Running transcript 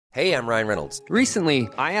Hey, I'm Ryan Reynolds. Recently,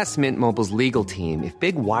 I asked Mint Mobile's legal team if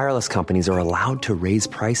big wireless companies are allowed to raise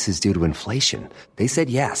prices due to inflation. They said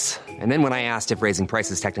yes. And then when I asked if raising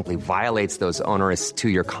prices technically violates those onerous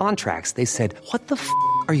two-year contracts, they said, "What the f***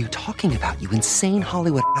 are you talking about, you insane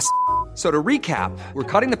Hollywood ass?" So to recap, we're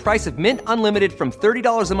cutting the price of Mint Unlimited from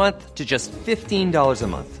 $30 a month to just $15 a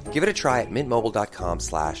month. Give it a try at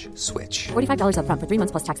mintmobile.com/switch. $45 up front for 3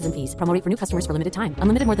 months plus taxes and fees. Promo rate for new customers for limited time.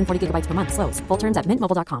 Unlimited more than 40 gigabytes per month. Slows full terms at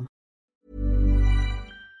mintmobile.com.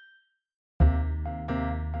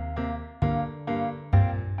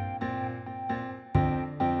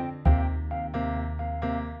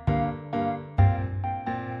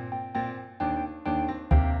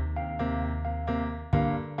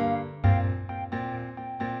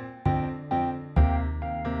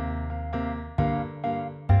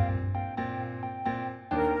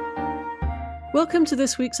 Welcome to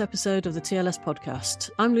this week's episode of the TLS podcast.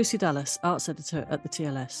 I'm Lucy Dallas, arts editor at the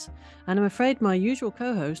TLS, and I'm afraid my usual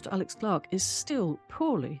co-host, Alex Clark, is still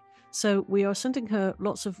poorly. So we are sending her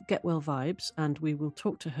lots of get well vibes, and we will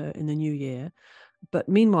talk to her in the new year. But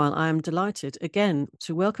meanwhile, I am delighted again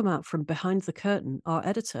to welcome out from behind the curtain our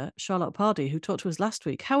editor, Charlotte Pardee, who talked to us last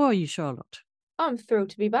week. How are you, Charlotte? I'm thrilled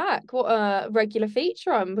to be back. What a regular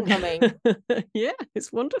feature I'm becoming. Yeah,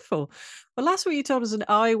 it's wonderful. Well, last week you told us an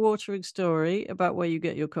eye-watering story about where you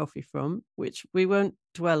get your coffee from, which we won't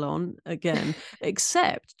dwell on again,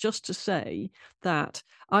 except just to say that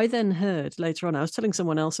I then heard later on, I was telling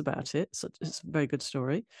someone else about it, so it's a very good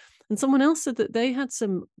story, and someone else said that they had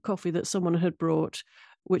some coffee that someone had brought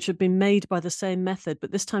which had been made by the same method,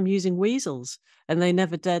 but this time using weasels, and they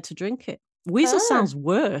never dared to drink it. Weasel sounds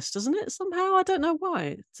worse, doesn't it? Somehow, I don't know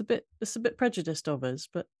why. It's a bit prejudiced of us,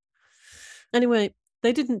 but anyway,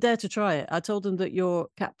 they didn't dare to try it. I told them that your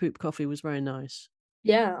cat poop coffee was very nice.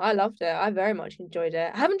 Yeah, I loved it. I very much enjoyed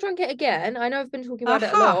it. I haven't drunk it again. I know I've been talking about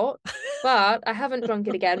it a lot, but I haven't drunk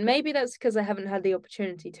it again. Maybe that's because I haven't had the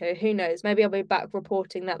opportunity to. Who knows? Maybe I'll be back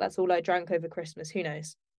reporting that that's all I drank over Christmas. Who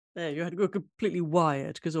knows? There, you had to go completely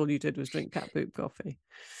wired because all you did was drink cat poop coffee.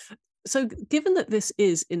 So given that this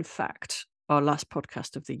is, in fact, our last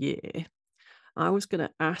podcast of the year, I was going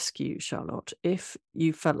to ask you, Charlotte, if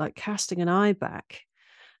you felt like casting an eye back,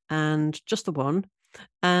 and just the one,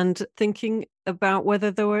 and thinking about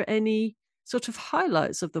whether there were any sort of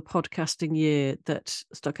highlights of the podcasting year that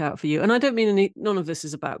stuck out for you. And I don't mean none of this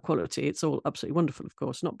is about quality. It's all absolutely wonderful, of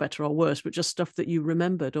course, not better or worse, but just stuff that you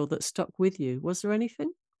remembered or that stuck with you. Was there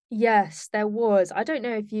anything? Yes, there was. I don't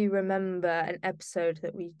know if you remember an episode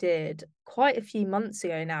that we did quite a few months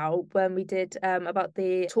ago now when we did about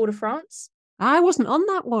the Tour de France. I wasn't on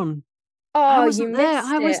that one. Oh, I wasn't you there.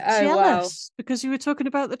 missed I was it. Oh, jealous because you were talking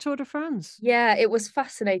about the Tour de France. Yeah, it was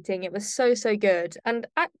fascinating. It was so, so good. And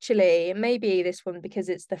actually, maybe this one because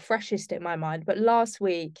it's the freshest in my mind, but last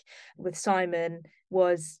week with Simon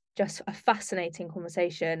was just a fascinating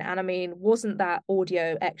conversation. And I mean, wasn't that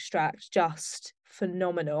audio extract just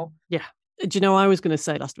phenomenal? Yeah. Do you know, I was going to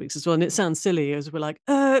say last week's as well, and it sounds silly as we're like,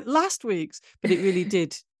 last week's, but it really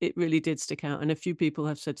did stick out. And a few people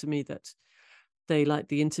have said to me that they liked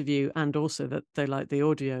the interview and also that they liked the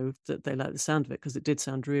audio, that they liked the sound of it, because it did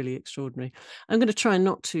sound really extraordinary. I'm going to try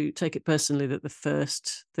not to take it personally that the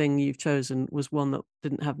first thing you've chosen was one that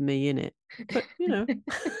didn't have me in it. But, you know,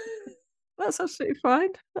 that's absolutely fine.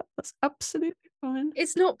 That's absolutely fine.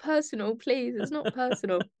 It's not personal, please. It's not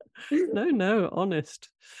personal. No, honest.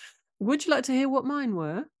 Would you like to hear what mine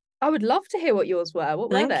were? I would love to hear what yours were.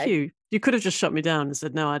 What were they? Thank you. You could have just shut me down and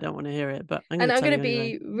said, no, I don't want to hear it. But I'm going to be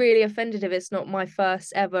anyway. Really offended if it's not my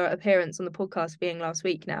first ever appearance on the podcast being last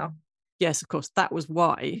week now. Yes, of course. That was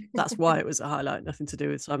why. That's why it was a highlight. Nothing to do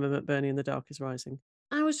with Simon McBurney and The Dark is Rising.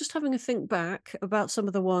 I was just having a think back about some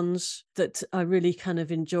of the ones that I really kind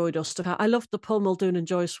of enjoyed or stuck out. I loved the Paul Muldoon and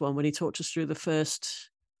Joyce one when he talked us through the first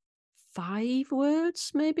 5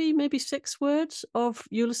 words, maybe 6 words of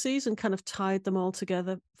Ulysses and kind of tied them all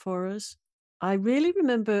together for us. I really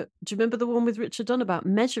remember, do you remember the one with Richard Dunn about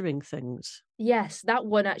measuring things? Yes, that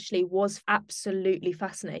one actually was absolutely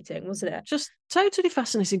fascinating, wasn't it? Just totally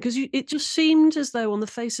fascinating, because it just seemed as though on the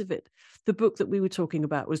face of it, the book that we were talking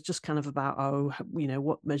about was just kind of about,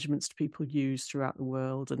 what measurements do people use throughout the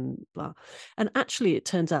world and blah. And actually it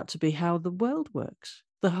turns out to be how the world works.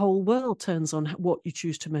 The whole world turns on what you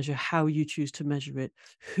choose to measure, how you choose to measure it,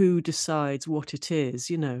 who decides what it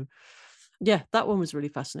is, Yeah, that one was really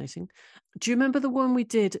fascinating. Do you remember the one we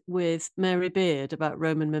did with Mary Beard about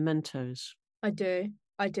Roman mementos? I do.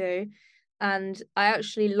 And I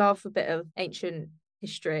actually love a bit of ancient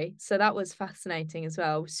history. So that was fascinating as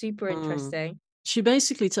well. Super interesting. She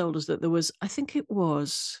basically told us that there was, I think it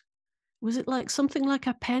was was it like something like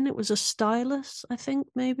a pen? It was a stylus, I think,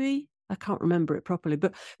 maybe. I can't remember it properly.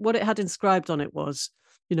 But what it had inscribed on it was,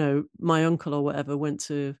 my uncle or whatever went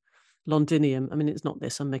to Londinium. I mean, it's not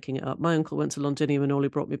this, I'm making it up. My uncle went to Londinium and all he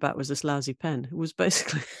brought me back was this lousy pen. It was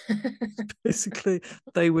basically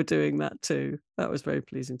they were doing that too. That was very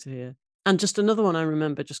pleasing to hear. And just another one I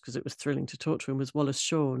remember, just because it was thrilling to talk to him, was Wallace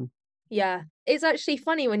Shawn. Yeah, it's actually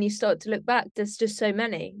funny when you start to look back. There's just so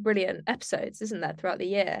many brilliant episodes, isn't there, throughout the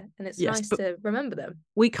year? And it's nice to remember them.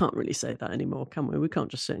 We can't really say that anymore, can we? We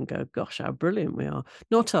can't just sit and go, gosh, how brilliant we are.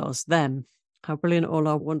 Not us, them. How brilliant all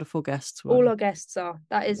our wonderful guests were. All our guests are.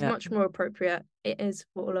 That is much more appropriate. It is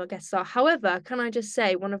what all our guests are. However, can I just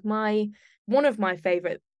say one of my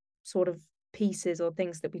favourite sort of pieces or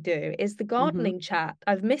things that we do is the gardening chat.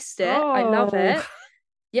 I've missed it. I love it.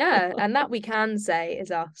 Yeah, and that we can say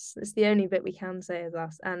is us. It's the only bit we can say is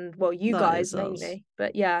us. And well, you guys mainly.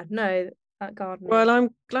 But yeah, no, that gardening. Well,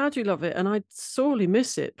 I'm glad you love it, and I sorely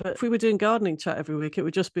miss it. But if we were doing gardening chat every week, it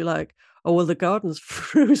would just be like, oh, well, the garden's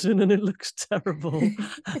frozen and it looks terrible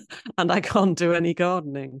and I can't do any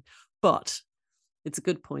gardening. But it's a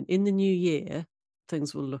good point. In the new year,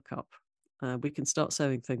 things will look up. We can start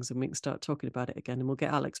sowing things and we can start talking about it again, and we'll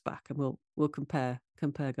get Alex back and we'll compare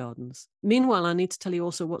gardens. Meanwhile, I need to tell you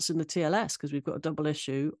also what's in the TLS, because we've got a double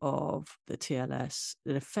issue of the TLS,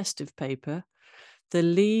 a festive paper. The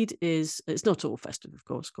lead is, it's not all festive, of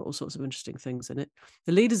course, got all sorts of interesting things in it.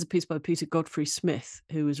 The lead is a piece by Peter Godfrey Smith,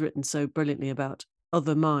 who has written so brilliantly about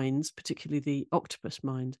other minds, particularly the octopus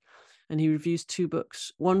mind. And he reviews 2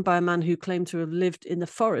 books, one by a man who claimed to have lived in the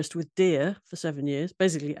forest with deer for 7 years,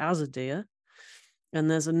 basically as a deer. And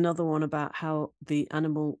there's another one about how the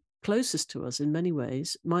animal closest to us in many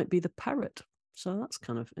ways might be the parrot. So that's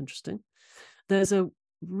kind of interesting. There's a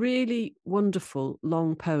really wonderful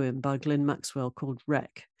long poem by Glyn Maxwell called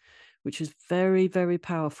Wreck, which is very, very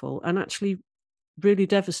powerful and actually really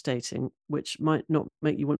devastating, which might not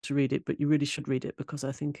make you want to read it, but you really should read it because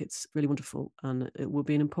I think it's really wonderful and it will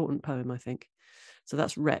be an important poem, I think. So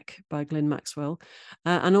that's Wreck by Glyn Maxwell.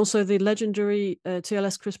 And also the legendary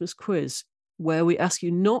TLS Christmas quiz, where we ask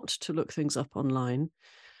you not to look things up online.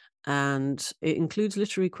 And it includes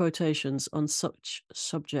literary quotations on such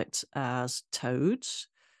subjects as toads,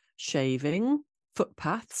 shaving,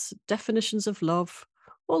 footpaths, definitions of love,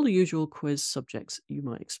 all the usual quiz subjects you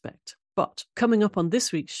might expect. But coming up on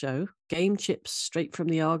this week's show, game chips straight from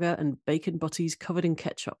the Arga and bacon butties covered in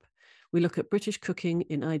ketchup. We look at British cooking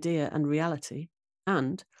in idea and reality,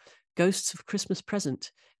 and Ghosts of Christmas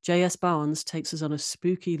Present. J.S. Barnes takes us on a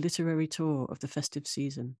spooky literary tour of the festive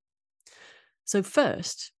season. So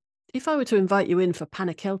first, if I were to invite you in for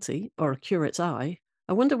Panikelty or a curate's eye,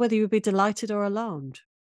 I wonder whether you would be delighted or alarmed.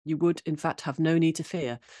 You would, in fact, have no need to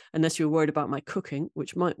fear, unless you're worried about my cooking,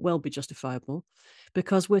 which might well be justifiable,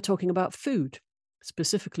 because we're talking about food,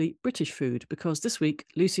 specifically British food, because this week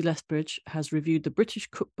Lucy Lethbridge has reviewed the British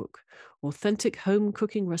Cookbook, Authentic Home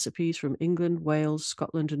Cooking Recipes from England, Wales,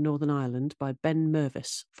 Scotland and Northern Ireland by Ben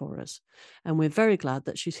Mervis for us. And we're very glad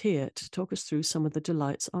that she's here to talk us through some of the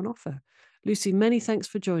delights on offer. Lucy, many thanks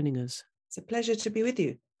for joining us. It's a pleasure to be with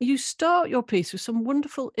you. You start your piece with some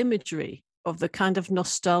wonderful imagery of the kind of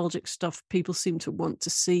nostalgic stuff people seem to want to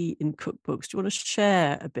see in cookbooks. Do you want to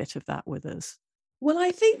share a bit of that with us? Well, I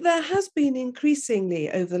think there has been increasingly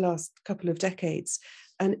over the last couple of decades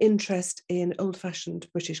an interest in old-fashioned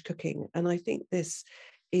British cooking. And I think this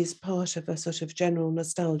is part of a sort of general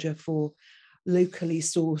nostalgia for locally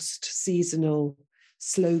sourced, seasonal,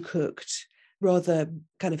 slow-cooked, rather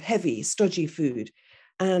kind of heavy, stodgy food.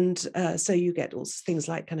 And so you get all things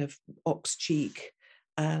like kind of ox cheek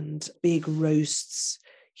and big roasts,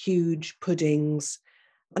 huge puddings.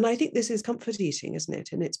 And I think this is comfort eating, isn't it?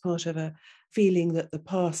 And it's part of a feeling that the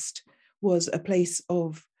past was a place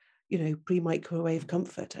of, pre-microwave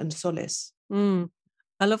comfort and solace.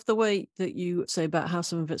 I love the way that you say about how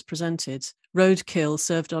some of it's presented. Roadkill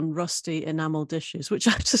served on rusty enamel dishes, which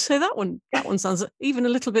I have to say that one sounds even a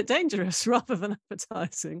little bit dangerous rather than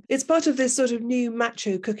appetizing. It's part of this sort of new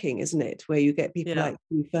macho cooking, isn't it? Where you get people like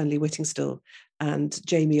Fernley Whittingstall and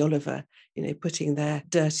Jamie Oliver, putting their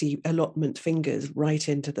dirty allotment fingers right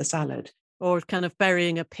into the salad. Or kind of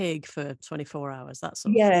burying a pig for 24 hours, that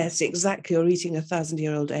sort of thing. Yes, exactly. Or eating a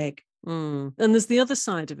 1,000-year-old egg. And there's the other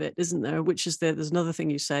side of it, isn't there? Which is there's another thing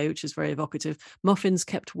you say, which is very evocative. Muffins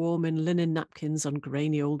kept warm in linen napkins on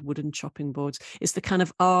grainy old wooden chopping boards. It's the kind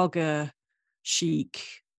of Arga chic.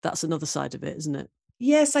 That's another side of it, isn't it?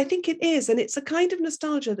 Yes, I think it is. And it's a kind of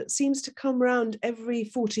nostalgia that seems to come round every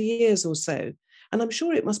 40 years or so. And I'm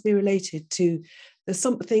sure it must be related to there's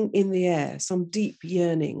something in the air, some deep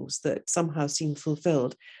yearnings that somehow seem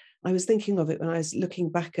fulfilled. I was thinking of it when I was looking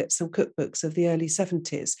back at some cookbooks of the early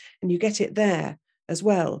 70s, and you get it there as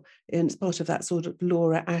well. And it's part of that sort of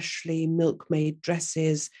Laura Ashley milkmaid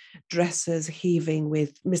dresses, dressers heaving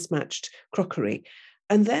with mismatched crockery.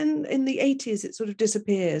 And then in the 80s, it sort of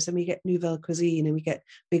disappears and we get Nouvelle Cuisine and we get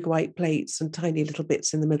big white plates and tiny little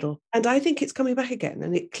bits in the middle. And I think it's coming back again.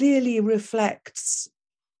 And it clearly reflects,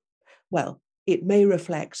 well, it may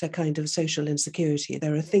reflect a kind of social insecurity.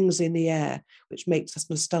 There are things in the air which makes us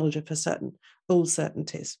nostalgia for certain old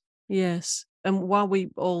certainties. Yes. And while we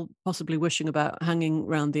all possibly wishing about hanging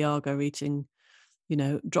round the Argo eating,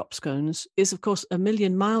 drop scones, is of course a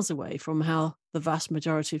million miles away from how the vast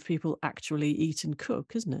majority of people actually eat and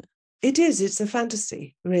cook, isn't it? It is. It's a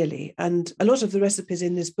fantasy, really. And a lot of the recipes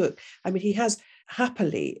in this book, I mean, he has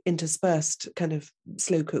happily interspersed kind of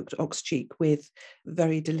slow-cooked ox cheek with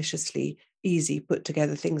very deliciously easy put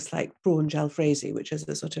together things like prawn jalfrezi, which is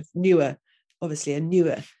a sort of newer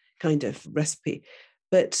kind of recipe.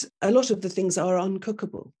 But a lot of the things are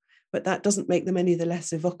uncookable, but that doesn't make them any the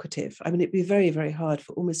less evocative. I mean, it'd be very, very hard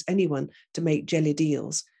for almost anyone to make jellied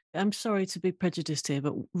eels. I'm sorry to be prejudiced here,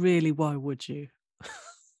 but really, why would you?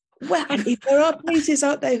 Well, if there are places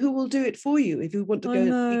out there who will do it for you if you want to go and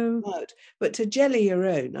eat them out. But to jelly your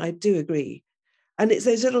own, I do agree. And it's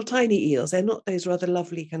those little tiny eels. They're not those rather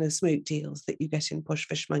lovely kind of smoked eels that you get in posh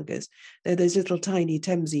fishmongers. They're those little tiny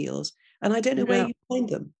Thames eels. And I don't know where you find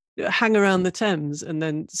them. Hang around the Thames and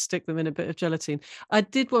then stick them in a bit of gelatine. I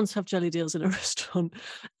did once have jellied eels in a restaurant,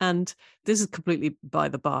 and this is completely by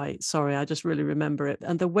the by. Sorry, I just really remember it.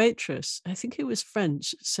 And the waitress, I think it was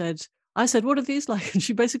French, I said, what are these like? And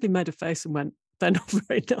she basically made a face and went, they're not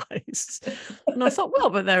very nice. And I thought, well,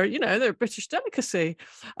 but they're a British delicacy.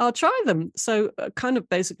 I'll try them. So kind of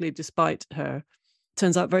basically, despite her,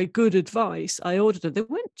 turns out very good advice, I ordered it. They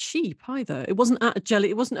weren't cheap either. It wasn't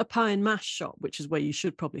it wasn't a pie and mash shop, which is where you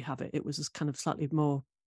should probably have it. It was this kind of slightly more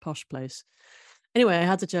posh place. Anyway, I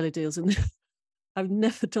had the jelly deals and I've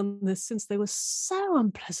never done this since. They were so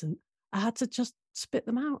unpleasant. I had to just spit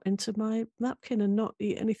them out into my napkin and not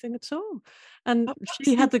eat anything at all. And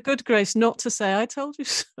she had the good grace not to say, I told you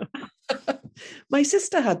so. My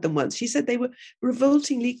sister had them once. She said they were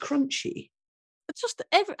revoltingly crunchy. Just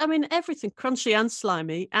everything crunchy and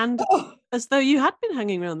slimy, and as though you had been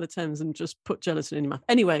hanging around the Thames and just put gelatin in your mouth.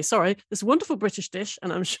 Anyway, sorry, this wonderful British dish,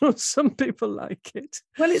 and I'm sure some people like it.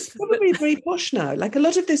 Well, it's probably very posh now. Like a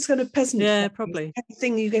lot of this kind of peasant probably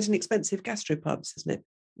thing you get in expensive gastropubs, isn't it?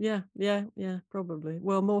 Yeah, probably.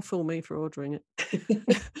 Well, more fool me for ordering it.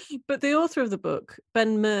 But the author of the book,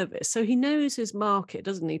 Ben Mervis, so he knows his market,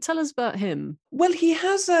 doesn't he? Tell us about him. Well, he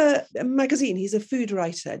has a magazine. He's a food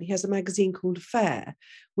writer, and he has a magazine called Fare,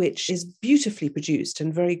 which is beautifully produced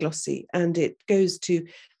and very glossy. And it goes to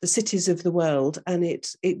the cities of the world, and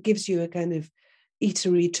it gives you a kind of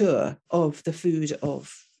eatery tour of the food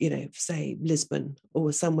of, say, Lisbon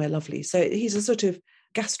or somewhere lovely. So he's a sort of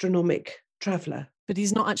gastronomic traveller. But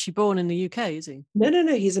he's not actually born in the UK, is he?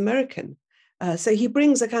 No, he's American. So he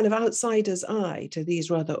brings a kind of outsider's eye to these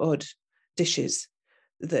rather odd dishes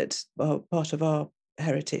that are part of our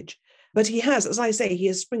heritage. But he has, as I say, he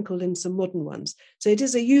has sprinkled in some modern ones. So it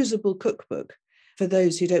is a usable cookbook for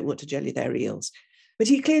those who don't want to jelly their eels. But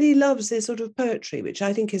he clearly loves this sort of poetry, which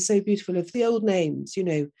I think is so beautiful, of the old names,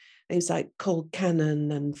 names like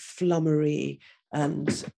Colcannon and Flummery.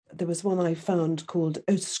 And there was one I found called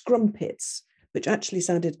Scrumpets, which actually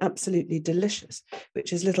sounded absolutely delicious,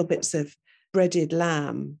 which is little bits of breaded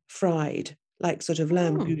lamb fried, like sort of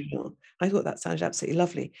lamb goujon. I thought that sounded absolutely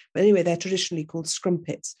lovely. But anyway, they're traditionally called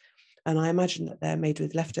scrumpets, and I imagine that they're made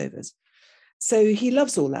with leftovers. So he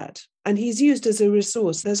loves all that, and he's used as a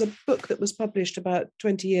resource. There's a book that was published about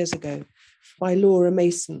 20 years ago by Laura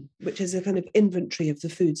Mason, which is a kind of inventory of the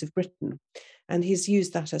foods of Britain, and he's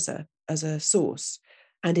used that as a source.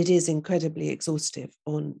 And it is incredibly exhaustive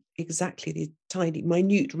on exactly the tiny,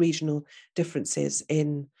 minute regional differences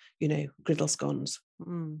in, griddle scones.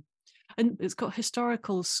 Mm. And it's got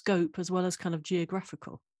historical scope as well as kind of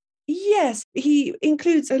geographical. Yes, he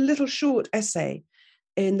includes a little short essay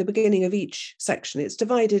in the beginning of each section. It's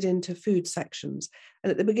divided into food sections.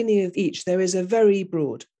 And at the beginning of each, there is a very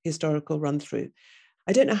broad historical run through.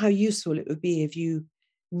 I don't know how useful it would be if you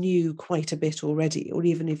knew quite a bit already, or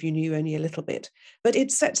even if you knew only a little bit, but it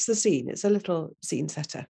sets the scene. It's a little scene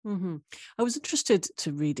setter. Mm-hmm. I was interested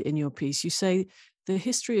to read in your piece, you say the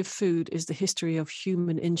history of food is the history of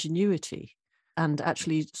human ingenuity, and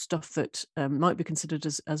actually stuff that might be considered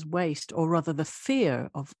as waste, or rather the fear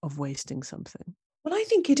of wasting something. Well, I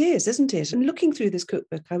think it is, isn't it? And looking through this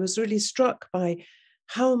cookbook, I was really struck by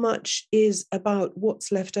how much is about what's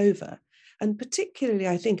left over. And particularly,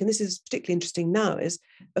 I think, and this is particularly interesting now, is,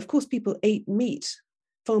 of course, people ate meat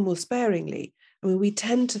far more sparingly. I mean, we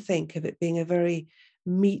tend to think of it being a very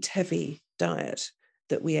meat-heavy diet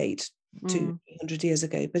that we ate 200 years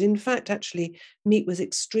ago. But in fact, actually, meat was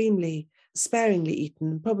extremely sparingly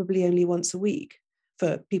eaten, probably only once a week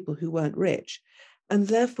for people who weren't rich. And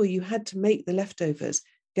therefore, you had to make the leftovers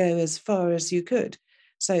go as far as you could.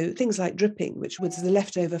 So things like dripping, which was the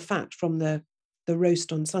leftover fat from the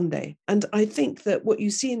roast on Sunday. And I think that what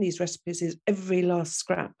you see in these recipes is every last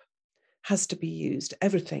scrap has to be used,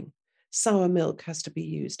 everything. Sour milk has to be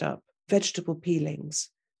used up, vegetable peelings,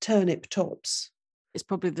 turnip tops. It's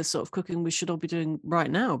probably the sort of cooking we should all be doing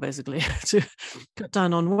right now, basically, to cut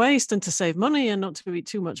down on waste and to save money and not to eat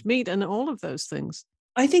too much meat and all of those things.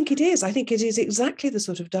 I think it is. I think it is exactly the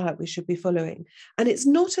sort of diet we should be following. And it's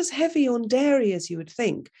not as heavy on dairy as you would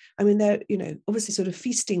think. I mean, obviously sort of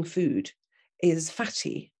feasting food is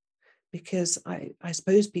fatty because I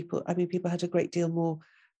suppose people had a great deal more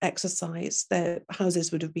exercise. Their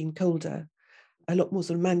houses would have been colder, a lot more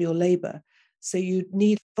sort of manual labor. So you'd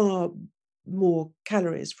need far more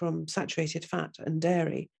calories from saturated fat and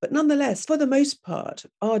dairy. But nonetheless, for the most part,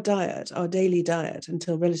 our daily diet,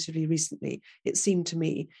 until relatively recently, it seemed to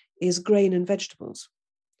me, is grain and vegetables,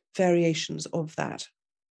 variations of that.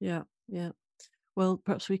 Yeah. Well,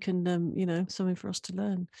 perhaps we can, something for us to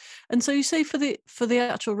learn. And so you say for the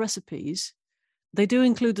actual recipes, they do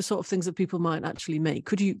include the sort of things that people might actually make.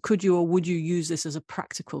 Could you or would you use this as a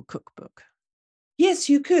practical cookbook? Yes,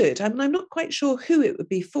 you could. I mean, I'm not quite sure who it would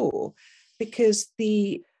be for, because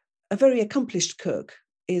a very accomplished cook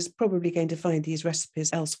is probably going to find these recipes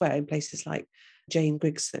elsewhere in places like Jane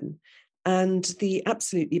Grigson. And the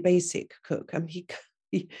absolutely basic cook, he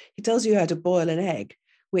tells you how to boil an egg,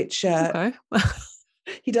 which okay.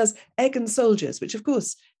 He does egg and soldiers, which of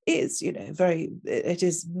course is, it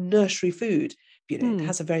is nursery food. It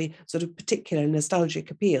has a very sort of particular nostalgic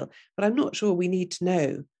appeal. But I'm not sure we need to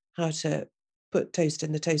know how to put toast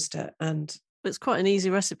in the toaster. And it's quite an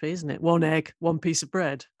easy recipe, isn't it? 1 egg, 1 piece of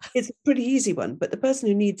bread. It's a pretty easy one. But the person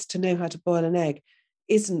who needs to know how to boil an egg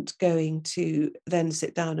isn't going to then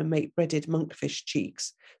sit down and make breaded monkfish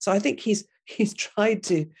cheeks. So I think he's tried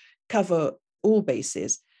to cover all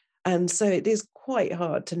bases. And so it is quite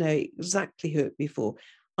hard to know exactly who it be for.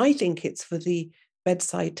 I think it's for the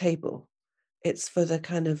bedside table. It's for the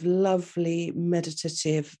kind of lovely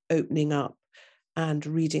meditative opening up and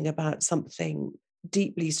reading about something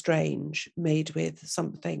deeply strange made with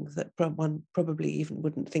something that one probably even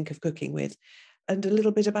wouldn't think of cooking with, and a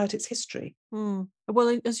little bit about its history.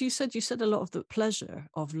 Well, as you said a lot of the pleasure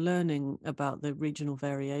of learning about the regional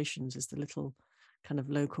variations is the little kind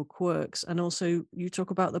of local quirks. And also you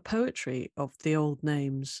talk about the poetry of the old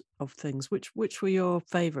names of things. Which were your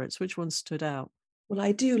favourites? Which ones stood out? Well,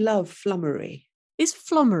 I do love flummery. Is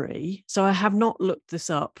flummery, so I have not looked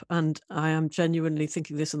this up and I am genuinely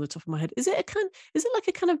thinking this on the top of my head. Is it like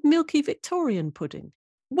a kind of milky Victorian pudding?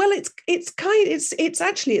 Well, it's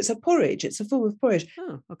a porridge. It's a form of porridge.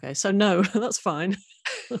 Oh, okay. So no, that's fine.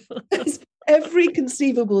 Every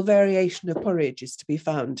conceivable variation of porridge is to be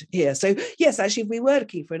found here. So yes, actually, if we were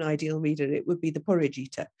looking for an ideal reader, it would be the porridge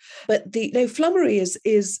eater. But flummery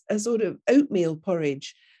is a sort of oatmeal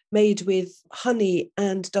porridge made with honey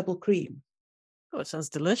and double cream. Oh, it sounds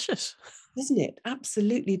delicious. Isn't it?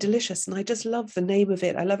 Absolutely delicious. And I just love the name of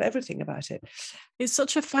it. I love everything about it. It's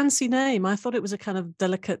such a fancy name. I thought it was a kind of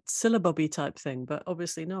delicate syllabi type thing, but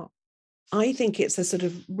obviously not. I think it's a sort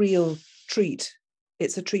of real treat.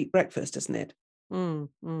 It's a treat breakfast, isn't it? And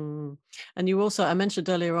you also, I mentioned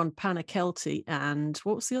earlier on panna kelty, and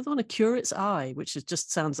what was the other one? A curate's eye, which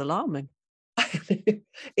just sounds alarming.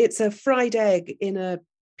 It's a fried egg in a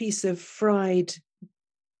piece of fried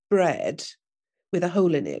bread with a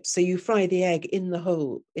hole in it. So you fry the egg in the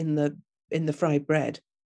hole in the fried bread.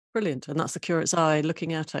 Brilliant. And that's the curate's eye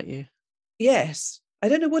looking out at you. Yes. I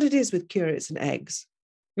don't know what it is with curates and eggs.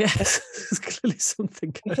 Yes, there's clearly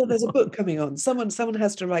something I thought there's a book coming on. Someone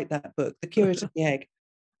has to write that book, The Curate and the Egg.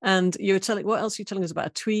 And what else are you telling us about?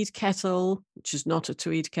 A tweed kettle, which is not a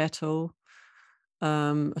tweed kettle,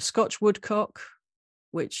 a Scotch woodcock,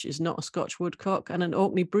 which is not a Scotch woodcock, and an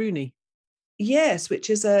Orkney brownie. Yes, which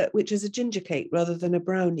is a ginger cake rather than a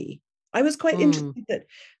brownie. I was quite interested that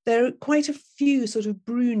there are quite a few sort of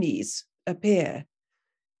brownies appear,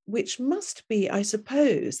 which must be, I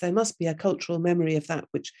suppose, there must be a cultural memory of that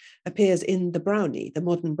which appears in the brownie, the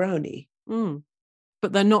modern brownie.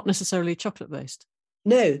 But they're not necessarily chocolate-based.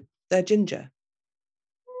 No, they're ginger.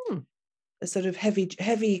 A sort of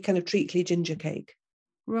heavy kind of treacly ginger cake.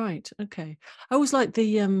 Right, okay. I always like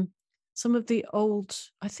the some of the old,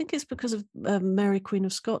 I think it's because of Mary Queen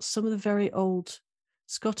of Scots, some of the very old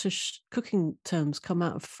Scottish cooking terms come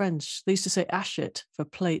out of French. They used to say ashet for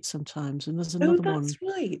plate sometimes, and there's another one. That's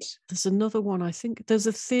right. There's another one. I think there's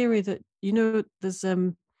a theory that, there's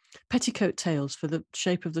petticoat tails for the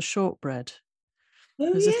shape of the shortbread.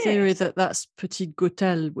 There's a theory that that's petit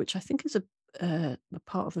goutel, which I think is a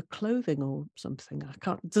part of the clothing or something. I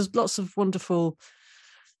can't. There's lots of wonderful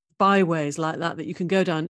byways like that you can go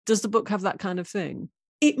down. Does the book have that kind of thing?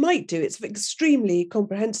 It might do. It's extremely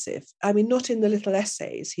comprehensive. I mean, not in the little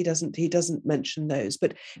essays. He doesn't mention those,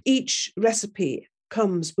 but each recipe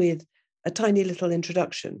comes with a tiny little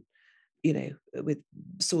introduction, with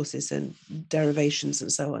sources and derivations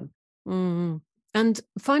and so on. Mm-hmm. And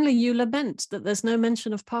finally, you lament that there's no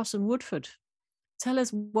mention of Parson Woodford. Tell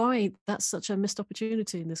us why that's such a missed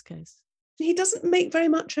opportunity in this case. He doesn't make very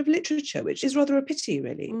much of literature, which is rather a pity,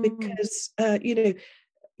 really, because,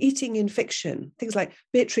 eating in fiction, things like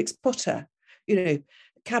Beatrix Potter,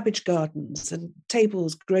 cabbage gardens and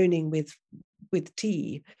tables groaning with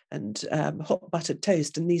tea and hot buttered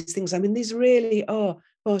toast and these things. I mean, these really are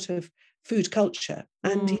part of food culture,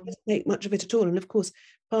 and he doesn't make much of it at all. And of course,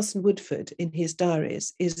 Parson Woodford in his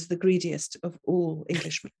diaries is the greediest of all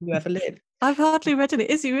Englishmen who ever lived. I've hardly read any.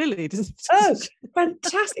 Is he really? Oh,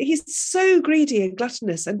 fantastic. He's so greedy and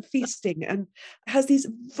gluttonous and feasting and has these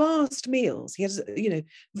vast meals. He has,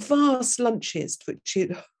 vast lunches,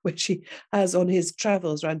 which he has on his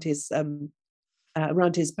travels around his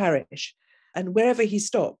parish. And wherever he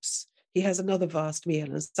stops, he has another vast meal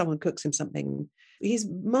and someone cooks him something. He's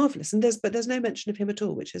marvellous. And there's no mention of him at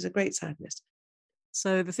all, which is a great sadness.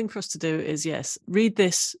 So the thing for us to do is, yes, read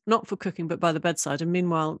this, not for cooking, but by the bedside. And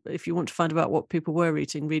meanwhile, if you want to find out what people were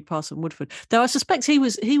eating, read Parson Woodford. Though I suspect he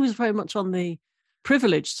was very much on the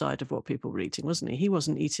privileged side of what people were eating, wasn't he? He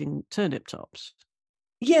wasn't eating turnip tops.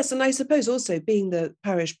 Yes, and I suppose also being the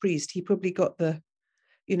parish priest, he probably got the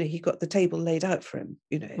table laid out for him,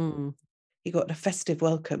 He got a festive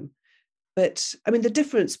welcome. But I mean, the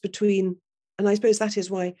difference between, and I suppose that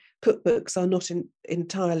is why cookbooks are not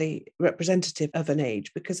entirely representative of an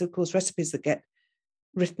age, because of course recipes that get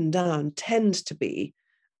written down tend to be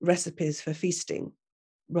recipes for feasting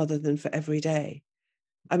rather than for every day.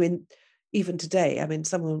 I mean, even today,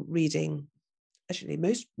 someone reading, actually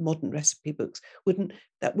most modern recipe books wouldn't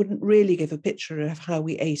really give a picture of how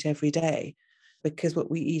we ate every day, because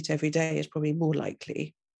what we eat every day is probably more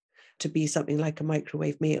likely to be something like a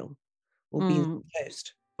microwave meal or beans and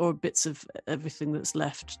toast. Or bits of everything that's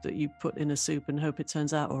left that you put in a soup and hope it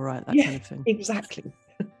turns out all right, kind of thing. Exactly.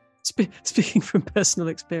 Speaking from personal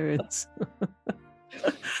experience.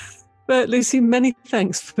 But Lucy, many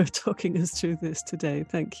thanks for talking us through this today.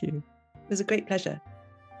 Thank you. It was a great pleasure.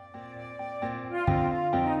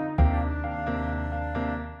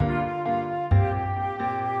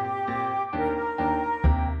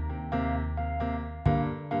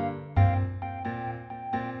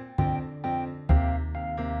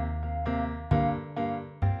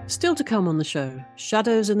 Still to come on the show,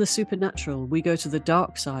 Shadows and the Supernatural, we go to the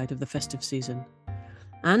dark side of the festive season.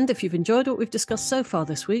 And if you've enjoyed what we've discussed so far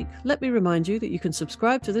this week, let me remind you that you can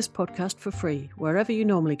subscribe to this podcast for free wherever you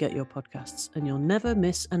normally get your podcasts, and you'll never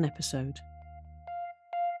miss an episode.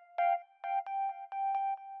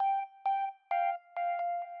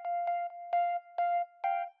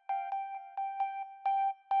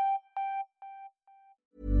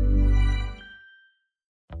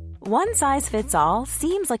 One size fits all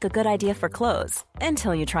seems like a good idea for clothes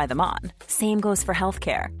until you try them on. Same goes for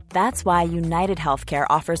healthcare. That's why United Healthcare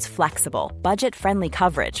offers flexible, budget-friendly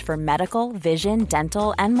coverage for medical, vision,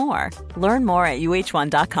 dental, and more. Learn more at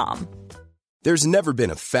uh1.com. There's never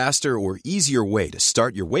been a faster or easier way to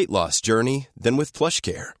start your weight loss journey than with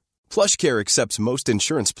PlushCare. PlushCare accepts most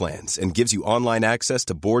insurance plans and gives you online access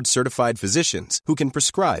to board-certified physicians who can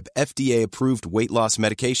prescribe FDA-approved weight loss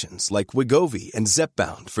medications like Wegovy and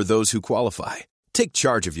Zepbound for those who qualify. Take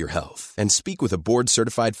charge of your health and speak with a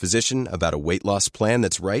board-certified physician about a weight loss plan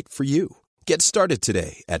that's right for you. Get started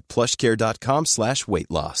today at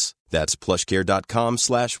plushcare.com/weight-loss. That's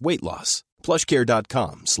plushcare.com/weight-loss.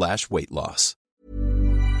 plushcare.com/weight-loss.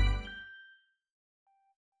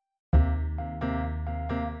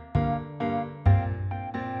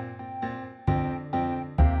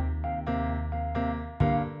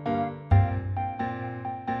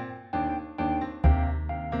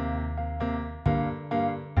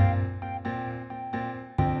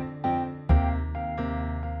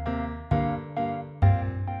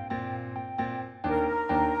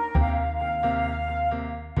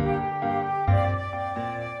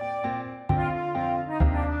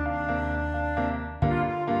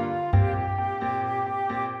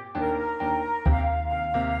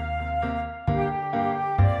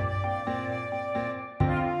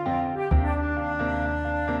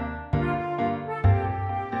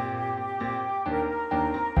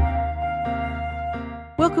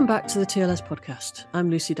 Welcome back to the TLS podcast. I'm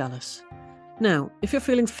Lucy Dallas. Now, if you're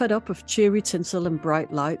feeling fed up of cheery tinsel and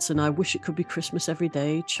bright lights and I wish it could be Christmas every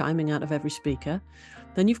day chiming out of every speaker,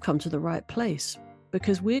 then you've come to the right place,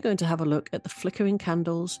 because we're going to have a look at the flickering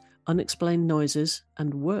candles, unexplained noises,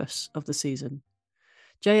 and worse of the season.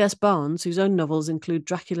 J.S. Barnes, whose own novels include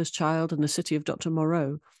Dracula's Child and The City of Dr.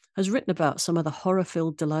 Moreau, has written about some of the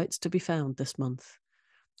horror-filled delights to be found this month.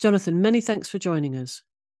 Jonathan, many thanks for joining us.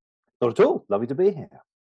 Not at all. Lovely to be here.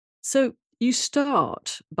 So you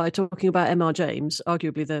start by talking about M.R. James,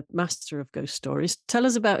 arguably the master of ghost stories. Tell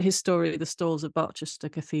us about his story, The Stalls of Barchester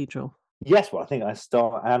Cathedral. Yes, well, I think I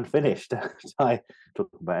start and finished. I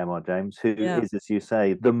talk about M.R. James, who is, as you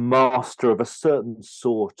say, the master of a certain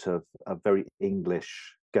sort of a very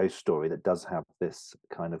English ghost story that does have this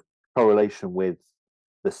kind of correlation with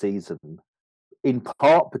the season, in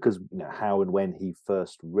part because, you know, how and when he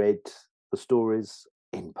first read the stories,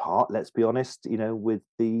 in part, let's be honest, you know, with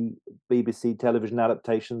the BBC television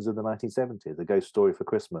adaptations of the 1970s, A Ghost Story for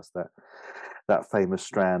Christmas, that famous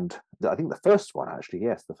strand. I think the first one, actually,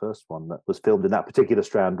 yes, the first one that was filmed in that particular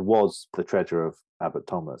strand was The Treasure of Abbot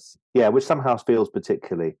Thomas. Yeah, which somehow feels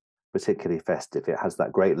particularly festive. It has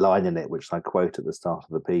that great line in it, which I quote at the start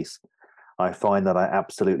of the piece. I find that I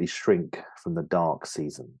absolutely shrink from the dark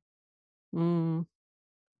season.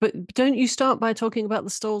 But don't you start by talking about the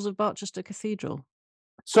stalls of Barchester Cathedral?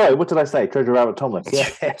 Sorry, what did I say? Treasure of Abbot Thomas.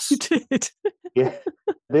 Yes, you did. Yeah,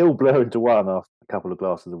 they all blur into one after a couple of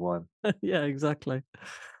glasses of wine. Yeah, exactly.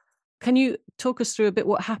 Can you talk us through a bit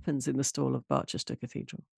what happens in the stall of Barchester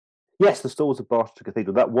Cathedral? Yes, the Stalls of Barchester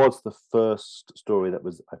Cathedral. That was the first story that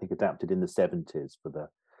was, I think, adapted in the 70s for the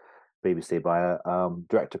BBC by a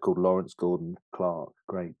director called Lawrence Gordon Clark,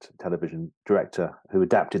 great television director who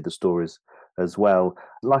adapted the stories as well.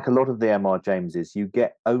 Like a lot of the M.R. Jameses, you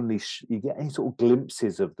get any sort of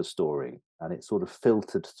glimpses of the story, and it's sort of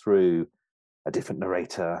filtered through a different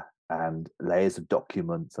narrator and layers of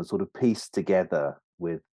documents and sort of pieced together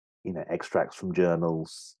with, you know, extracts from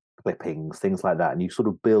journals, clippings, things like that, and you sort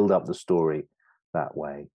of build up the story that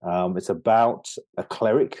way. It's about a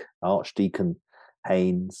cleric, Archdeacon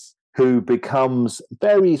Haynes, who becomes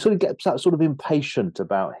gets sort of impatient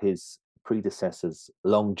about his predecessor's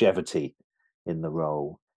longevity in the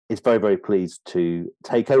role. Is very, very pleased to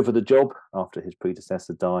take over the job after his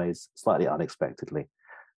predecessor dies slightly unexpectedly.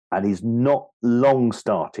 And he's not long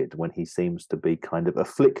started when he seems to be kind of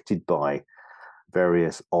afflicted by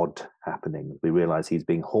various odd happenings. We realize he's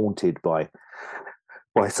being haunted by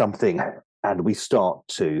something, and we start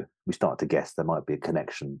to guess there might be a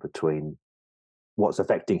connection between what's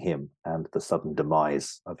affecting him and the sudden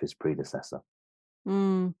demise of his predecessor.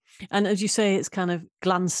 And as you say, it's kind of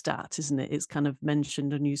glanced at, isn't it? It's kind of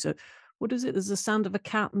mentioned, and you say, what is it? There's the sound of a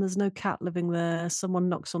cat and there's no cat living there. Someone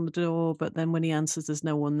knocks on the door, but then when he answers, there's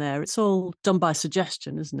no one there. It's all done by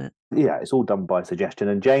suggestion, isn't it? Yeah, it's all done by suggestion.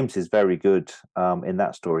 And James is very good in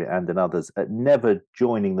that story and in others at never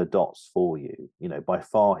joining the dots for you. You know, by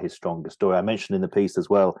far his strongest story. I mentioned in the piece as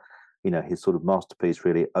well, you know, his sort of masterpiece,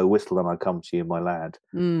 really, "Oh, whistle and I come to you, my lad,"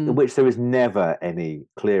 in which there is never any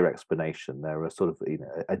clear explanation. There are sort of, you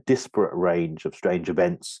know, a disparate range of strange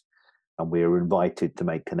events, and we are invited to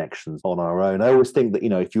make connections on our own. I always think that, you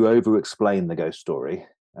know, if you over-explain the ghost story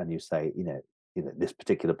and you say, you know, this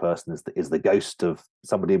particular person is the ghost of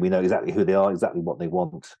somebody, and we know exactly who they are, exactly what they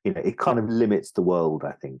want, you know, it kind of limits the world,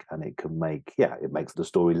 I think, and it can it makes the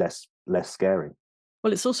story less scary.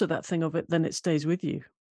 Well, it's also that thing of it, then it stays with you.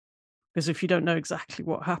 Because if you don't know exactly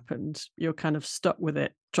what happened, you're kind of stuck with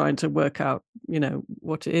it, trying to work out, you know,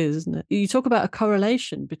 what it is, isn't it? You talk about a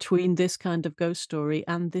correlation between this kind of ghost story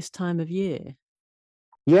and this time of year.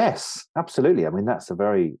 Yes, absolutely. I mean, that's a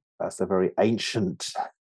very ancient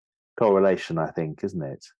correlation, I think, isn't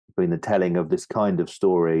it, between the telling of this kind of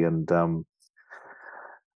story and this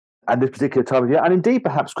particular time of year, and indeed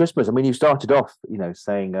perhaps Christmas. I mean, you started off, you know,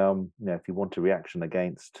 saying, you know, if you want a reaction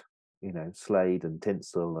against, you know, Slade and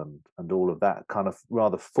tinsel and all of that kind of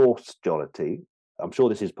rather forced jollity, I'm sure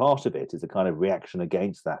this is part of it, is a kind of reaction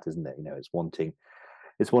against that, isn't it? You know, it's wanting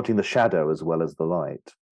the shadow as well as the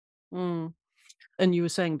light. And you were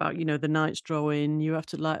saying about, you know, the nights draw in, you have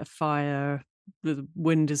to light a fire, the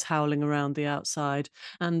wind is howling around the outside.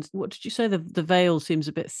 And what did you say? The veil seems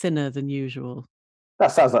a bit thinner than usual.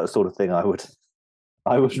 That sounds like the sort of thing I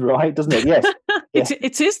was right, doesn't it? Yes.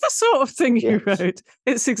 It is the sort of thing you wrote.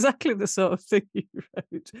 It's exactly the sort of thing you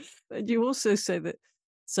wrote. And you also say that,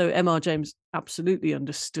 so M.R. James absolutely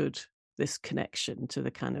understood this connection to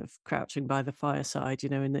the kind of crouching by the fireside, you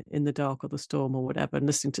know, in the dark or the storm or whatever, and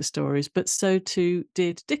listening to stories, but so too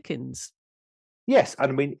did Dickens. Yes,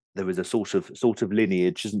 and I mean, there was a sort of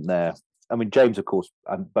lineage, isn't there, I mean, James, of course,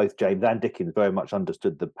 and both James and Dickens very much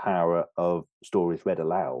understood the power of stories read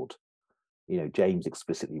aloud. You know, James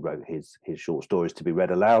explicitly wrote his short stories to be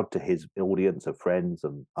read aloud to his audience of friends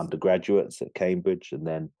and undergraduates at Cambridge and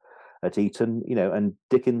then at Eton. You know, and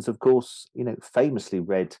Dickens, of course, you know, famously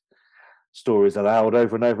read stories aloud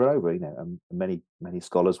over and over and over. You know, and many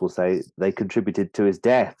scholars will say they contributed to his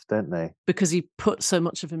death, don't they? Because he put so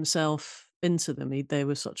much of himself into them. They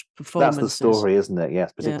were such performances. That's the story, isn't it?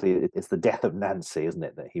 Yes, particularly it's the death of Nancy, isn't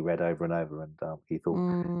it, that he read over and over, and he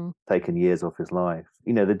thought taken years off his life.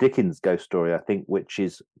 You know, the Dickens ghost story, I think, which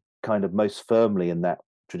is kind of most firmly in that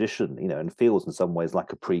tradition, you know, and feels in some ways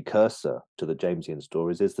like a precursor to the Jamesian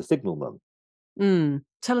stories, is the Signalman.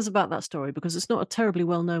 Tell us about that story, because it's not a terribly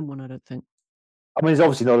well-known one, I don't think. I mean, it's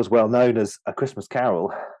obviously not as well known as A Christmas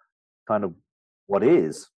Carol, kind of what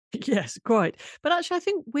is. Yes, quite. But actually, I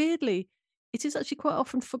think weirdly, it is actually quite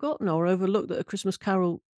often forgotten or overlooked that A Christmas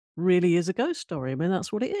Carol really is a ghost story. I mean,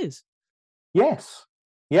 that's what it is. Yes.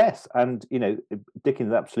 And, you know,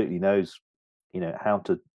 Dickens absolutely knows, you know, how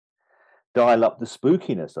to dial up the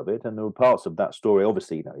spookiness of it. And there were parts of that story,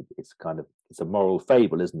 obviously, you know, it's a moral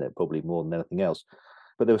fable, isn't it? Probably more than anything else.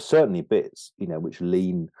 But there were certainly bits, you know, which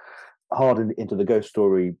lean hard into the ghost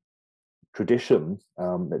story tradition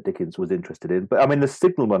that Dickens was interested in. But I mean, the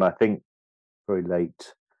Signalman, I think, very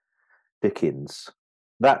late Dickens,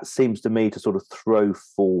 that seems to me to sort of throw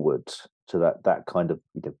forward to that kind of,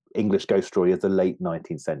 you know, English ghost story of the late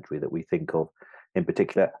 19th century that we think of in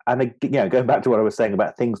particular. And, you know, going back to what I was saying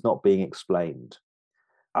about things not being explained.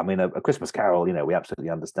 I mean, a Christmas Carol, you know, we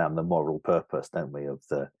absolutely understand the moral purpose, don't we, of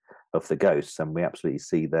the ghosts, and we absolutely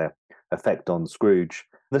see their effect on Scrooge.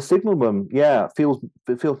 The Signalman, yeah, feels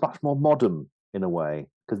much more modern in a way,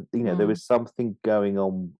 because, you know, there is something going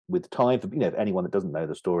on with time. For, you know, anyone that doesn't know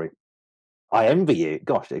the story, I envy you.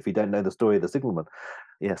 Gosh, if you don't know the story of the Signalman,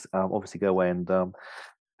 yes, obviously go away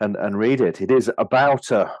and read it. It is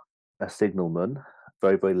about a signalman,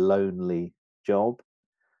 very, very lonely job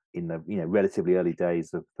in the, you know, relatively early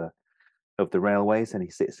days of the railways, and he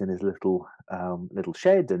sits in his little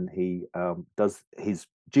shed, and he does his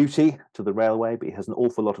duty to the railway, but he has an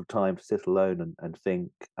awful lot of time to sit alone and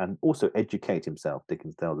think, and also educate himself,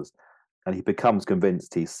 Dickens tells us. And he becomes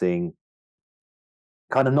convinced he's seeing,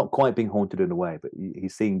 kind of not quite being haunted in a way, but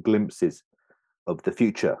he's seeing glimpses of the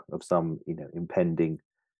future, of some, you know, impending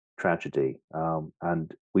tragedy.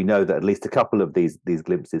 And we know that at least a couple of these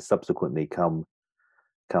glimpses subsequently come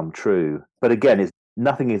true. But again,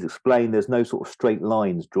 nothing is explained. There's no sort of straight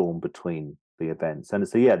lines drawn between the events. And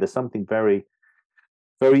so, yeah, there's something very,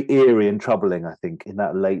 very eerie and troubling, I think, in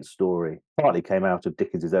that late story. Partly came out of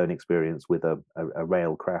Dickens's own experience with a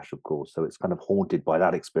rail crash, of course. So it's kind of haunted by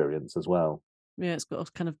that experience as well. Yeah, it's got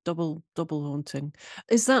a kind of double haunting.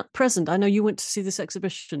 Is that present? I know you went to see this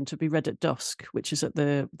exhibition, To Be Read at Dusk, which is at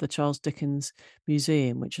the Charles Dickens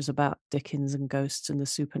Museum, which is about Dickens and ghosts and the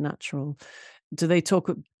supernatural. Do they talk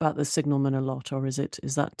about the Signalman a lot, or is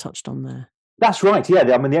that touched on there? That's right.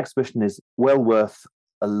 Yeah, I mean, the exhibition is well worth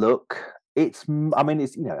a look. It's, I mean,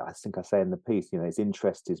 it's, you know, I think I say in the piece, you know, its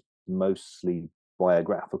interest is mostly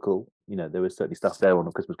biographical. You know, there was certainly stuff there on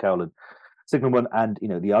A Christmas Carol and Signalman, and, you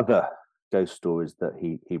know, the other ghost stories that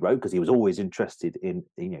he wrote, because he was always interested in,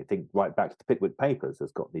 you know, think right back to the Pickwick Papers,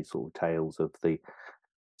 has got these sort of tales of the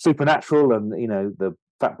supernatural, and, you know, the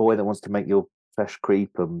fat boy that wants to make your flesh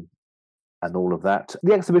creep, and all of that.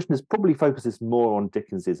 The exhibition probably focuses more on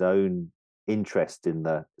Dickens's own interest in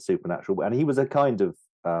the supernatural, and he was a kind of,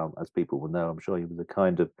 as people will know, I'm sure, he was a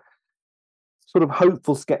kind of sort of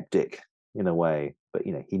hopeful skeptic in a way, but,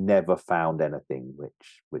 you know, he never found anything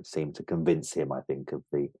which seemed to convince him, I think, of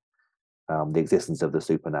the existence of the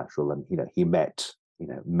supernatural. And, you know, he met, you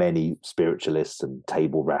know, many spiritualists and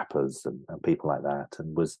table rappers and people like that,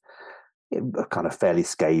 and was kind of fairly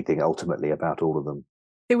scathing ultimately about all of them.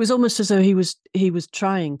 It was almost as though he was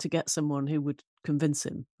trying to get someone who would convince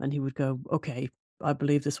him, and he would go, okay, I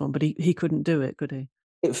believe this one, but he couldn't do it, could he?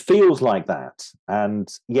 It feels like that. And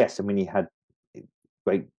yes, I mean, he had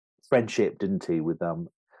great friendship, didn't he, with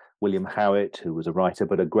William Howitt, who was a writer,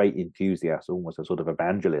 but a great enthusiast, almost a sort of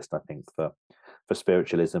evangelist, I think, for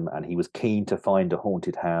spiritualism. And he was keen to find a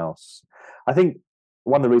haunted house. I think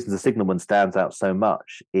one of the reasons the Signalman stands out so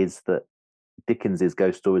much is that Dickens's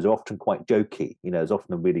ghost stories are often quite jokey. You know, there's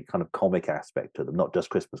often a really kind of comic aspect to them, not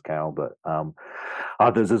just Christmas Carol, but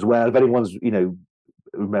others as well. If anyone's, you know,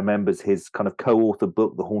 remembers his kind of co-authored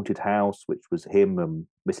book, The Haunted House, which was him and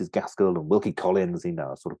Mrs. Gaskell and Wilkie Collins, you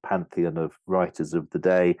know, a sort of pantheon of writers of the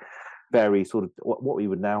day, very sort of what we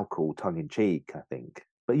would now call tongue-in-cheek, I think.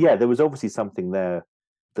 But yeah, there was obviously something there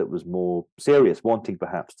that was more serious, wanting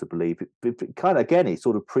perhaps to believe. It kind of, again, he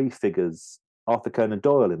sort of prefigures Arthur Conan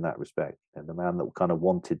Doyle in that respect, and the man that kind of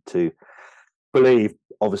wanted to believe.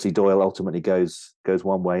 Obviously, Doyle ultimately goes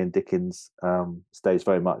one way, and Dickens stays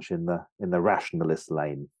very much in the rationalist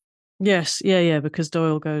lane. Yes, yeah, because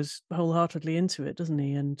Doyle goes wholeheartedly into it, doesn't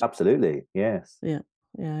he? And absolutely, yes, yeah,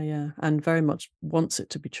 and very much wants it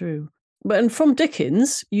to be true. And from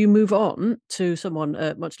Dickens, you move on to someone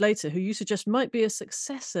much later who you suggest might be a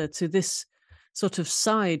successor to this sort of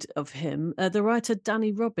side of him, the writer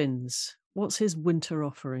Danny Robins. What's his winter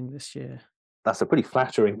offering this year? That's a pretty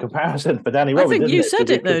flattering comparison for Danny Robins. I think you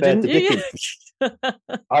said it though, didn't you?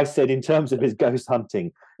 I said in terms of his ghost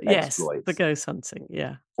hunting exploits. Yes, the ghost hunting,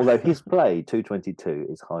 yeah. Although his play 222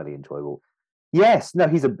 is highly enjoyable. Yes, no,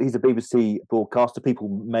 he's a BBC broadcaster. People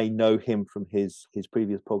may know him from his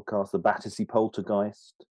previous podcast, The Battersea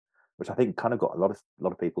Poltergeist, which I think kind of got a lot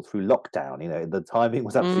of people through lockdown. You know, the timing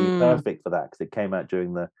was absolutely perfect for that because it came out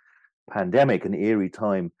during the pandemic, an eerie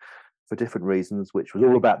time for different reasons, which was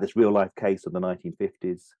all about this real life case of the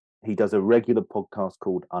 1950s. He does a regular podcast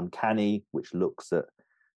called Uncanny, which looks at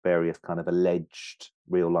various kind of alleged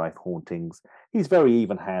real life hauntings. He's very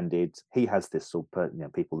even handed. He has this sort of,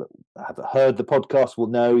 people that have heard the podcast will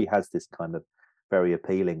know he has this kind of very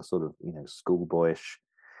appealing sort of, schoolboyish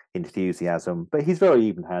enthusiasm, but he's very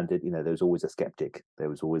even handed. There was always a skeptic. There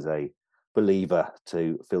was always a believer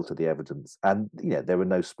to filter the evidence. And, there were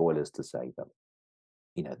no spoilers to say that,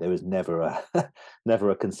 there was never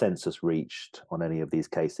a consensus reached on any of these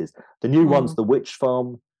cases. The new one's The Witch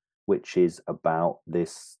Farm, which is about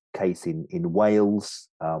this case in Wales,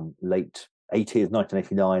 late 80s,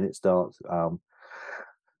 1989 it starts,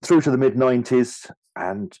 through to the mid-90s,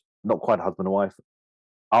 and not quite a husband and wife.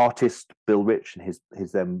 Artist Bill Rich and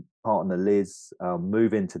his then partner Liz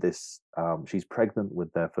move into this, she's pregnant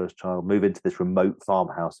with their first child, move into this remote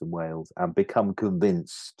farmhouse in Wales and become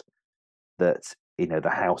convinced that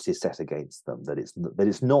the house is set against them, that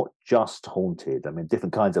it's not just haunted. I mean,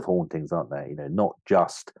 different kinds of hauntings, aren't there? Not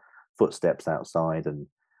just footsteps outside and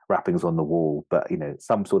wrappings on the wall, but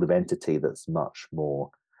some sort of entity that's much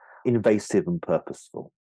more invasive and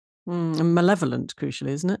purposeful. And malevolent, crucially,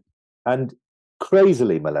 isn't it? And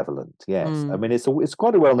crazily malevolent, yes. I mean, it's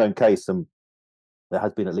quite a well-known case, and there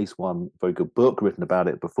has been at least one very good book written about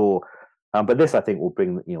it before. But this, I think, will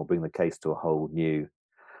bring the case to a whole new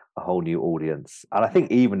audience. And I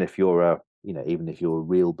think even if you're a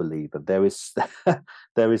real believer, there is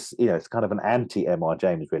it's kind of an anti M.R.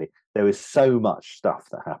 James, really. There is so much stuff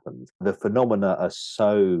that happens. The phenomena are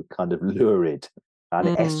so kind of lurid, and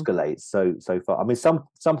it escalates so far. I mean,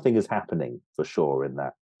 something is happening for sure in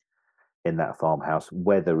that farmhouse,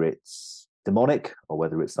 whether it's demonic or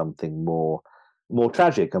whether it's something more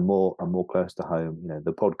tragic and more close to home.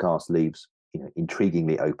 The podcast leaves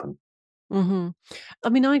intriguingly open. Mm-hmm. I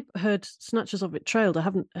mean, I heard snatches of it trailed. I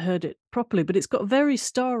haven't heard it properly, but it's got a very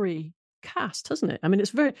starry cast, hasn't it? I mean,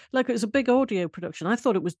 it's very like it's a big audio production. I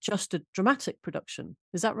thought it was just a dramatic production.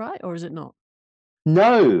 Is that right, or is it not?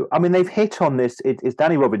 No, I mean, they've hit on this. It's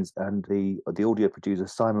Danny Robins and the audio producer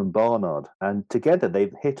Simon Barnard, and together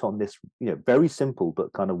they've hit on this, very simple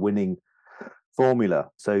but kind of winning formula.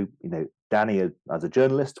 So, Danny, as a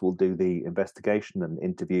journalist, will do the investigation and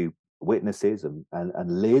interview witnesses,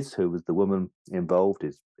 and Liz, who was the woman involved,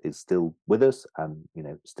 is still with us, and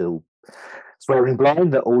still swearing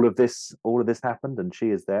blind that all of this happened, and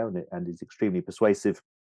she is there, and is extremely persuasive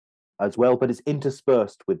as well. But it's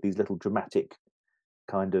interspersed with these little dramatic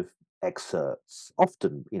kind of excerpts,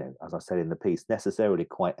 often, as I said in the piece, necessarily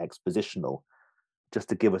quite expositional, just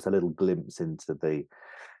to give us a little glimpse into the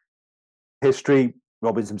history.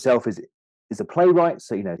 Robins himself is a playwright,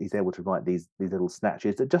 so he's able to write these little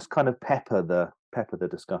snatches that just kind of pepper the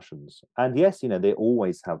discussions. And yes, they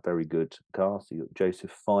always have very good casts. You got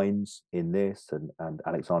Joseph Fiennes in this, and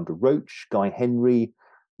Alexandra Roach, Guy Henry,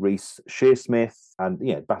 Reece Shearsmith, and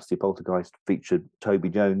Battersea Poltergeist featured Toby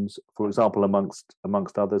Jones, for example,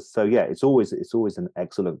 amongst others. So yeah, it's always an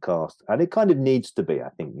excellent cast, and it kind of needs to be. I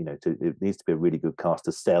think it needs to be a really good cast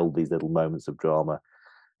to sell these little moments of drama.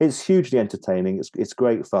 It's hugely entertaining. It's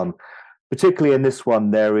great fun. Particularly in this one,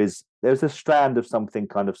 there's a strand of something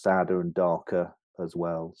kind of sadder and darker as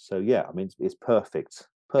well. So yeah, I mean, it's perfect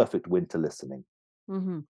winter listening.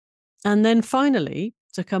 Mm-hmm. And then finally,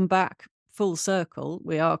 to come back full circle,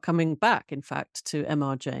 we are coming back, in fact, to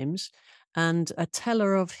M.R. James and a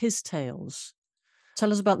teller of his tales.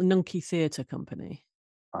 Tell us about the Nunkey Theatre Company.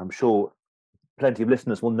 I'm sure plenty of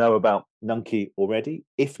listeners will know about Nunkey already.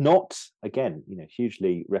 If not, again,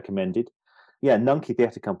 hugely recommended. Yeah, Nunkey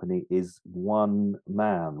Theatre Company is one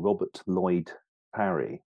man, Robert Lloyd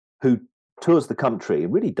Parry, who tours the country. It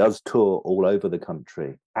really does tour all over the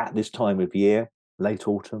country at this time of year, late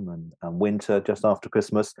autumn and winter, just after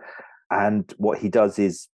Christmas. And what he does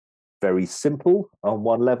is very simple on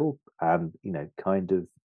one level, and kind of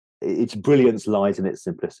its brilliance lies in its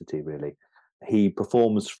simplicity, really. He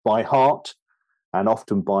performs by heart and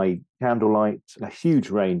often by candlelight a huge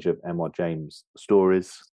range of M.R. James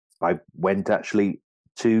stories. I went actually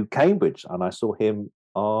to Cambridge and I saw him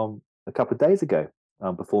a couple of days ago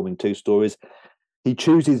performing 2 stories. He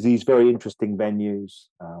chooses these very interesting venues,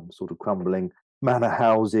 sort of crumbling manor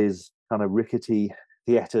houses, kind of rickety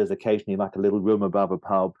theatres, occasionally like a little room above a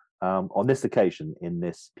pub. On this occasion, in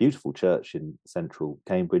this beautiful church in central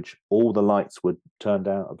Cambridge, all the lights were turned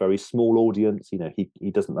out, a very small audience.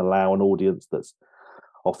 He doesn't allow an audience that's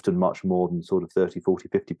often much more than sort of 30, 40,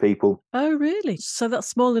 50 people. Oh, really? So that's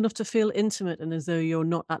small enough to feel intimate and as though you're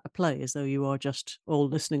not at the play, as though you are just all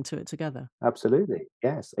listening to it together. Absolutely,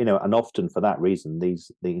 yes. And often for that reason,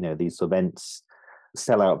 these events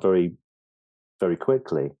sell out very, very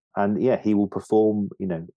quickly. And he will perform,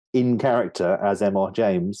 in character as M.R.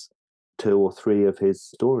 James, 2 or 3 of his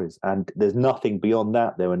stories. And there's nothing beyond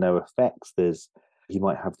that. There are no effects. You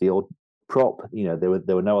might have the odd prop. There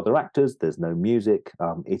were no other actors. There's no music.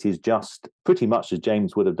 It is just pretty much as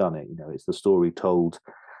James would have done it. It's the story told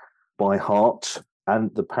by heart,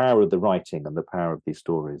 and the power of the writing and the power of these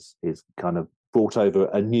stories is kind of brought over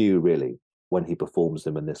anew, really, when he performs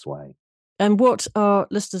them in this way. And what our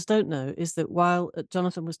listeners don't know is that while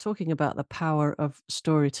Jonathan was talking about the power of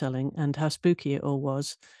storytelling and how spooky it all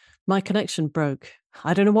was, my connection broke.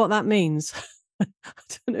 I don't know what that means. I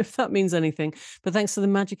don't know if that means anything, but thanks to the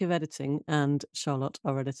magic of editing and Charlotte,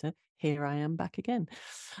 our editor, here I am back again.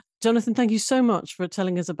 Jonathan, thank you so much for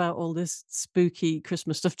telling us about all this spooky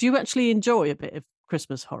Christmas stuff. Do you actually enjoy a bit of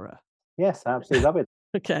Christmas horror? Yes, I absolutely love it.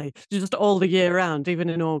 Okay. Just all the year round, even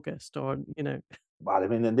in August or, Well, I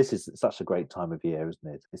mean, and this is such a great time of year,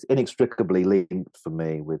 isn't it? It's inextricably linked for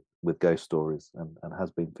me with ghost stories and has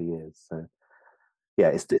been for years. So, yeah,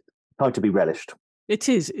 it's time to be relished. It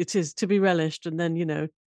is to be relished, and then,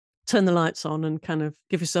 turn the lights on and kind of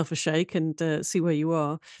give yourself a shake and see where you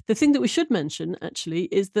are. The thing that we should mention, actually,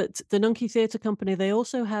 is that the Nunkey Theatre Company, they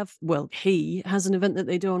also have, he has an event that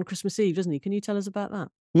they do on Christmas Eve, doesn't he? Can you tell us about that?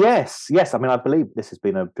 Yes. I mean, I believe this has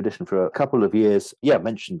been a tradition for a couple of years. Yeah, I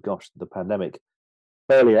mentioned, the pandemic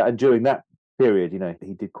earlier, and during that period,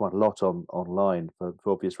 he did quite a lot online for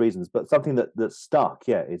obvious reasons. But something that stuck,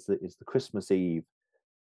 is the Christmas Eve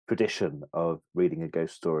tradition of reading a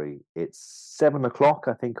ghost story. It's 7:00,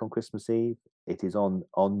 I think, on Christmas Eve. It is on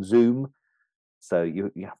Zoom, so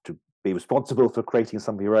you have to be responsible for creating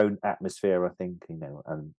some of your own atmosphere, I think,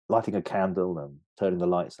 and lighting a candle and turning the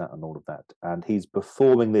lights out and all of that. And he's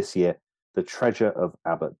performing this year The Treasure of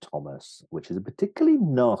Abbot Thomas, which is a particularly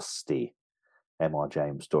nasty M.R.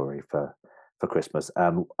 James story for Christmas,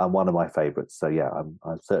 and one of my favourites. So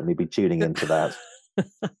I'll certainly be tuning into that.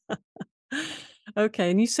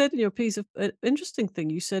 Okay, and you said in your piece an interesting thing.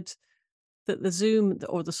 You said that the Zoom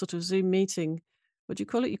or the sort of Zoom meeting, what do you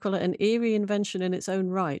call it? You call it an eerie invention in its own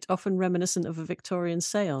right, often reminiscent of a Victorian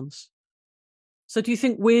séance. So do you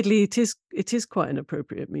think weirdly it is quite an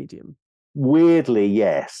appropriate medium? Weirdly,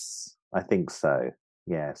 yes, I think so.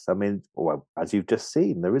 Yes, I mean, well, as you've just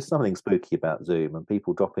seen, there is something spooky about Zoom and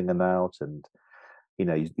people dropping them out, and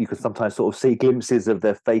you can sometimes sort of see glimpses of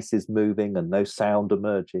their faces moving and no sound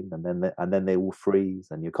emerging, and then they all freeze,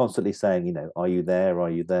 and you're constantly saying, are you there? Are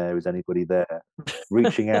you there? Is anybody there?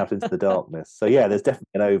 Reaching out into the darkness. So there's definitely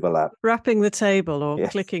an overlap. Rapping the table or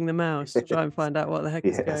clicking the mouse to try and find out what the heck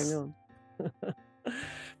is going on.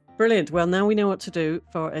 Brilliant. Well, now we know what to do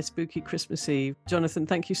for a spooky Christmas Eve. Jonathan,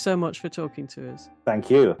 thank you so much for talking to us. Thank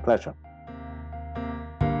you. A pleasure.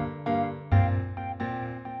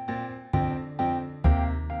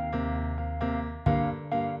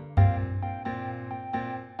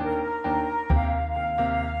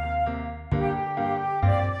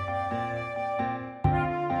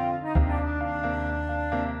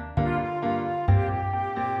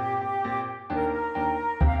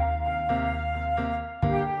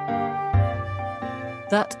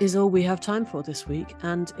 That is all we have time for this week,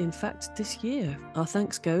 and in fact this year. Our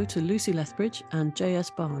thanks go to Lucy Lethbridge and J.S.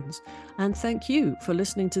 Barnes. And thank you for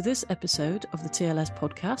listening to this episode of the TLS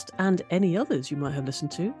podcast and any others you might have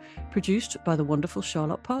listened to, produced by the wonderful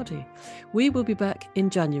Charlotte Pardee. We will be back in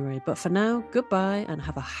January, but for now, goodbye and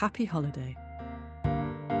have a happy holiday.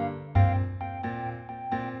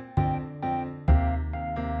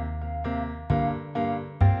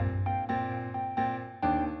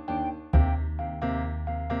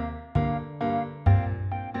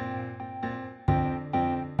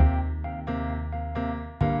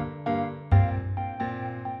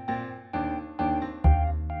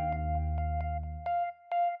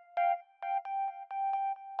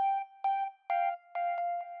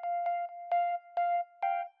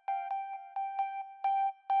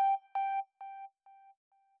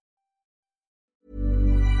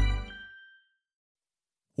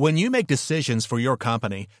 When you make decisions for your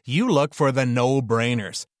company, you look for the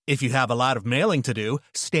no-brainers. If you have a lot of mailing to do,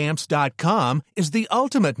 Stamps.com is the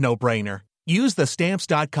ultimate no-brainer. Use the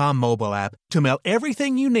Stamps.com mobile app to mail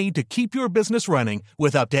everything you need to keep your business running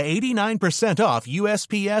with up to 89% off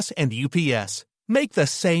USPS and UPS. Make the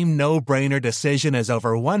same no-brainer decision as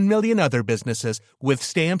over 1 million other businesses with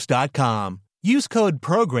Stamps.com. Use code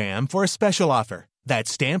PROGRAM for a special offer.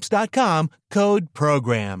 That's Stamps.com, code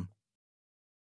PROGRAM.